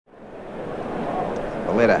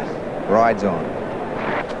Valetta rides on.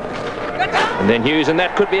 And then Hughes, and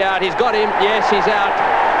that could be out. He's got him. Yes, he's out.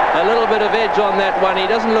 A little bit of edge on that one. He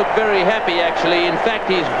doesn't look very happy, actually. In fact,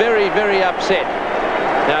 he's very, very upset.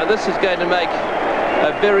 Now, this is going to make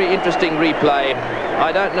a very interesting replay.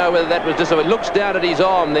 I don't know whether that was just... It looks down at his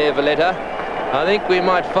arm there, Valetta. I think we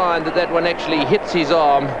might find that that one actually hits his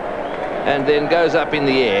arm and then goes up in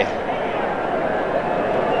the air.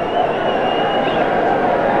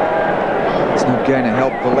 It's not going to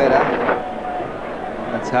help Valetta.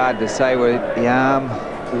 It's hard to say with the arm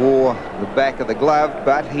or the back of the glove,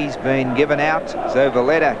 but he's been given out. So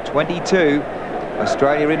Valetta, 22.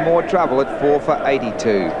 Australia in more trouble at 4 for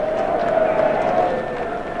 82.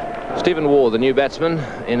 Stephen Waugh, the new batsman,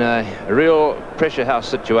 in a real pressure house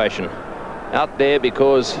situation. Out there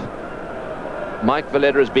because Mike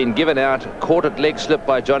Valetta has been given out, caught at leg slip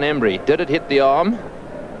by John Embry. Did it hit the arm?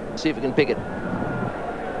 See if we can pick it.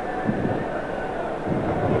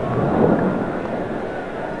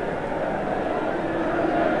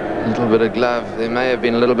 A little bit of glove. There may have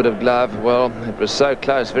been a little bit of glove. Well, it was so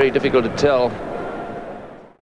close, very difficult to tell.